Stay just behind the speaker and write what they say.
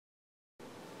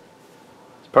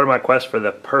Part of my quest for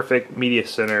the perfect media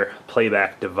center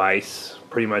playback device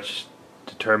pretty much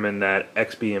determined that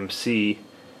XBMC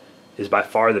is by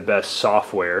far the best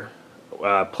software.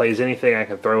 Plays anything I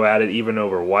can throw at it, even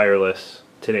over wireless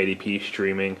 1080p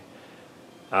streaming,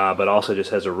 but also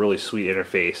just has a really sweet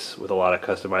interface with a lot of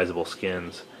customizable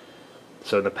skins.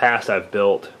 So in the past I've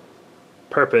built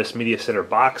purpose media center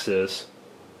boxes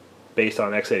based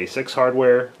on x86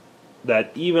 hardware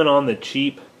that even on the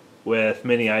cheap with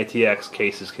mini ITX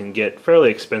cases can get fairly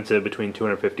expensive, between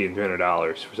 $250 and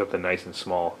 $300 for something nice and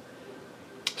small.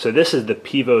 So this is the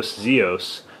Pivos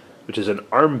Xios, which is an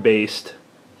ARM-based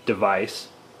device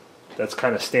that's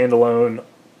kind of standalone,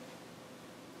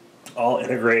 all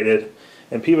integrated.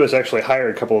 And Pivos actually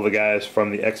hired a couple of the guys from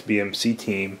the XBMC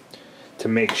team to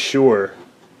make sure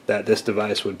that this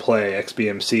device would play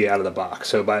XBMC out of the box.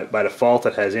 So by default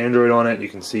it has Android on it, you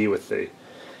can see with the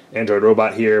Android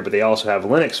robot here, but they also have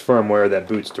Linux firmware that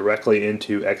boots directly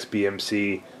into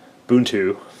XBMC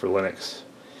Ubuntu for Linux.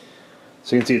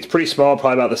 So you can see it's pretty small,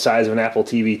 probably about the size of an Apple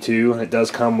TV 2, and it does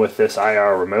come with this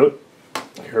IR remote.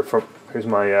 Here's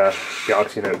my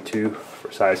Galaxy Note 2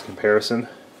 for size comparison.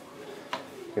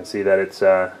 You can see that it's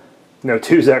Note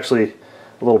 2 is actually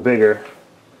a little bigger,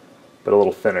 but a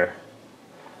little thinner.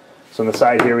 So on the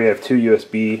side here we have two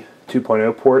USB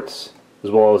 2.0 ports,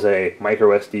 as well as a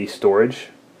micro SD storage.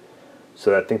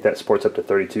 So I think that supports up to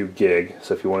 32 gig.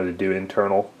 So if you wanted to do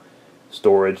internal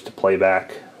storage to play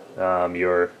back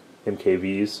your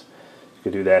MKVs, you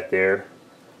could do that there,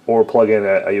 or plug in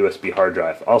a USB hard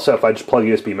drive. Also, if I just plug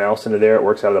USB mouse into there, it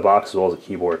works out of the box as well as a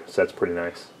keyboard, so that's pretty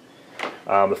nice.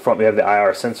 The front we have the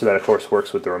IR sensor that of course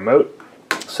works with the remote,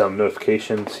 some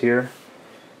notifications here,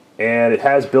 and it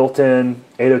has built-in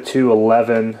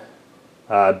 802.11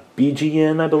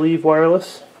 BGN, I believe,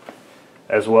 wireless,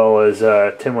 as well as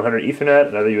 10100 Ethernet,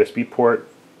 another USB port,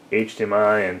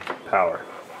 HDMI, and power.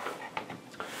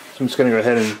 So I'm just going to go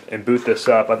ahead and boot this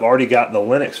up. I've already got the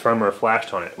Linux firmware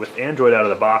flashed on it. With Android out of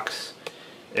the box,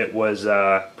 it was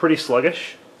pretty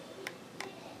sluggish,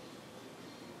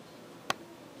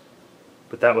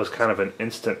 but that was kind of an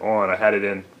instant on. I had it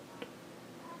in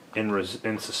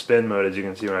suspend mode, as you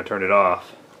can see when I turned it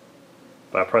off,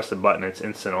 but I pressed the button, it's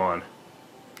instant on.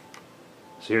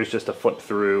 So here's just a flip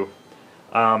through.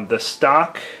 The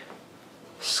stock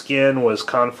skin was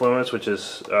Confluence, which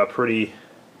is pretty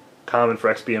common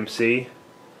for XBMC.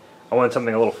 I wanted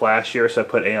something a little flashier, so I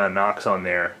put Aeon Nox on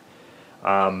there.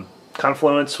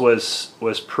 Confluence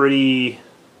was pretty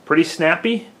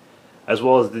snappy, as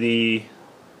well as the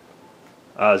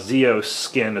Xios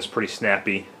skin is pretty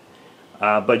snappy,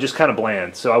 but just kind of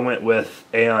bland. So I went with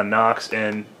Aeon Nox,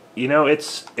 and you know,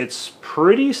 it's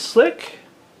pretty slick.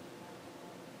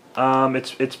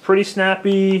 It's pretty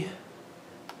snappy.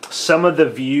 Some of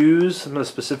the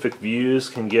specific views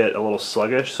can get a little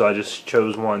sluggish, so I just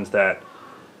chose ones that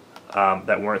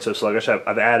weren't so sluggish.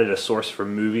 I've added a source for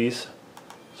movies,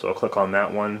 so I'll click on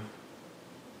that one.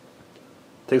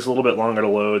 Takes a little bit longer to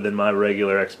load than my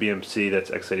regular XBMC that's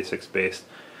x86 based.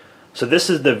 So this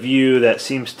is the view that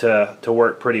seems to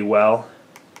work pretty well.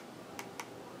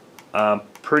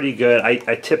 Pretty good.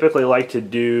 I typically like to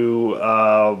do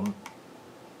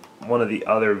one of the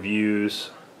other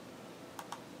views.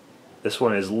 This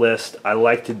one is list. I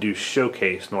like to do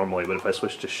showcase normally, but if I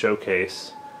switch to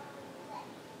showcase,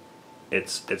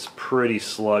 it's pretty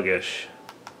sluggish.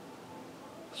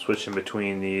 Switching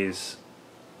between these,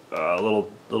 a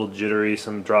little jittery,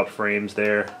 some dropped frames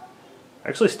there.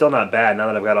 Actually, still not bad now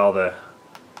that I've got all the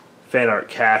fan art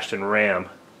cached in RAM.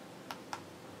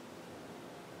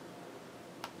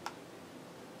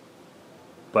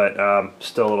 But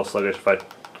still a little sluggish if I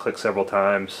click several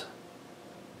times.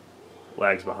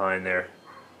 Lags behind there.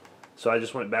 So I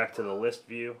just went back to the list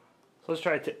view. So let's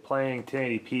try playing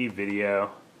 1080p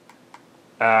video.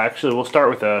 Actually, we'll start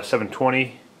with a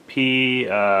 720p.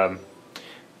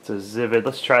 It's a Zivid.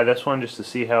 Let's try this one just to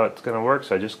see how it's going to work.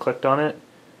 So I just clicked on it.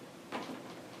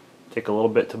 Take a little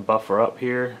bit to buffer up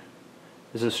here.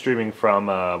 This is streaming from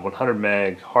 100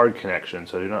 meg hard connection,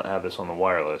 so I do not have this on the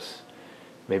wireless.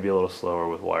 Maybe a little slower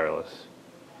with wireless.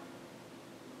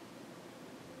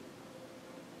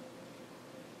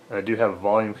 And I do have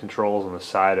volume controls on the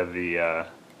side of the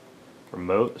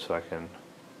remote, so I can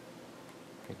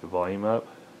make the volume up.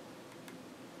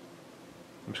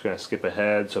 I'm just going to skip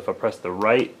ahead, so if I press the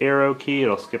right arrow key,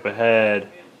 it'll skip ahead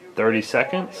 30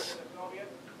 seconds.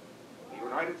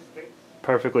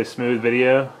 Perfectly smooth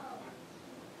video.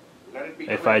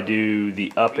 If I do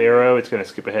the up arrow, it's going to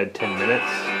skip ahead 10 minutes.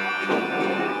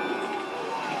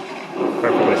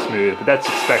 Perfectly smooth, but that's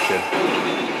expected.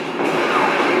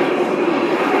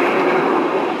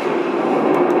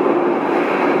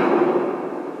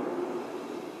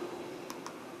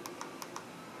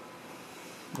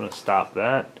 to stop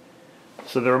that.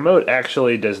 So the remote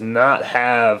actually does not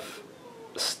have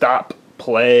stop,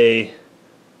 play,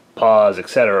 pause,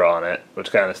 etc. on it,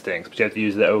 which kind of stinks. But you have to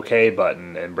use the OK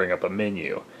button and bring up a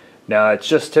menu. Now it's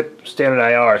just standard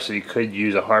IR, so you could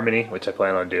use a Harmony, which I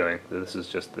plan on doing. This is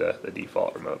just the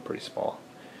default remote, pretty small.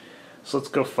 So let's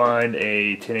go find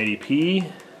a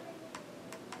 1080p.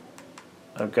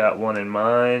 I've got one in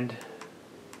mind.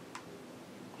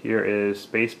 Here is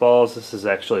Spaceballs. This is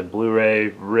actually Blu-ray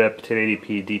RIP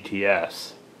 1080p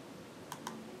DTS.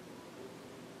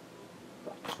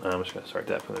 I'm just going to start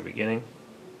that from the beginning.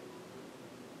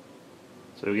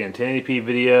 So again, 1080p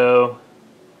video.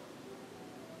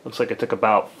 Looks like it took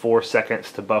about 4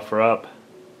 seconds to buffer up.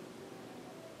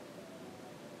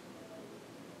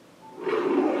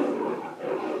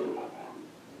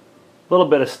 A little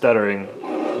bit of stuttering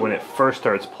when it first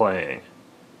starts playing,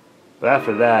 but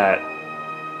after that,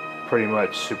 pretty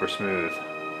much super smooth.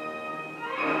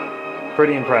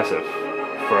 Pretty impressive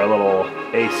for a little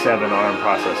A7 ARM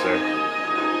processor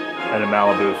and a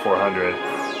Malibu 400.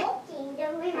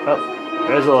 Oh,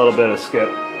 there's a little bit of skip.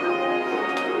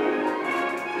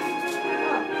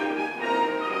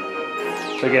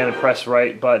 So again, press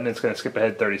right button, it's going to skip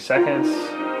ahead 30 seconds.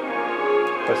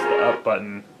 Press the up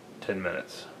button, 10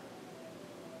 minutes.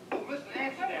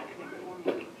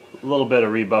 A little bit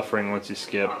of rebuffering once you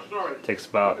skip. It takes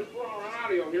about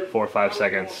 4 or 5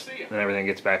 seconds, and everything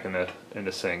gets back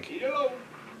into sync.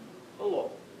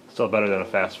 Still better than a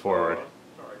fast forward.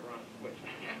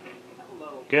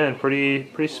 Again,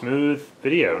 pretty smooth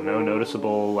video. No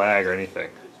noticeable lag or anything.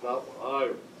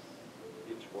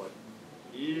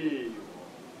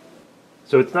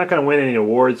 So it's not going to win any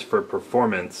awards for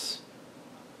performance,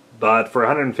 but for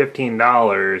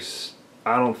 $115,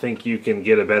 I don't think you can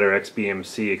get a better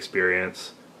XBMC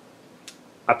experience.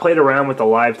 I played around with the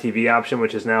live TV option,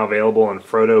 which is now available in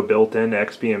Frodo built-in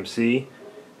XBMC,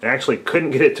 and actually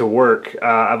couldn't get it to work.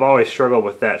 I've always struggled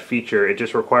with that feature. It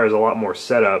just requires a lot more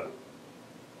setup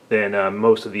than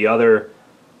most of the other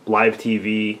live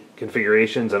TV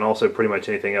configurations, and also pretty much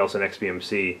anything else in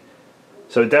XBMC.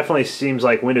 So it definitely seems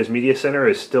like Windows Media Center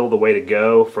is still the way to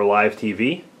go for live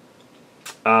TV.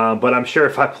 But I'm sure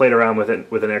if I played around with it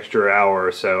with an extra hour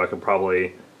or so, I could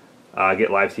probably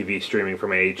get live TV streaming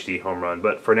from a HD home run.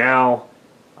 But for now,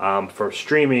 for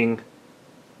streaming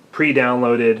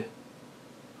pre-downloaded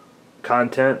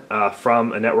content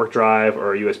from a network drive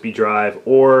or a USB drive,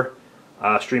 or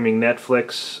streaming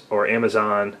Netflix or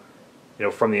Amazon,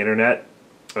 from the internet,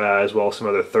 as well as some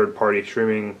other third-party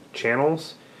streaming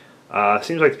channels,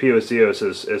 seems like the Pivos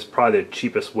Xios is probably the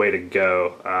cheapest way to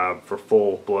go for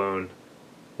full-blown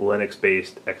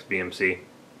Linux-based XBMC.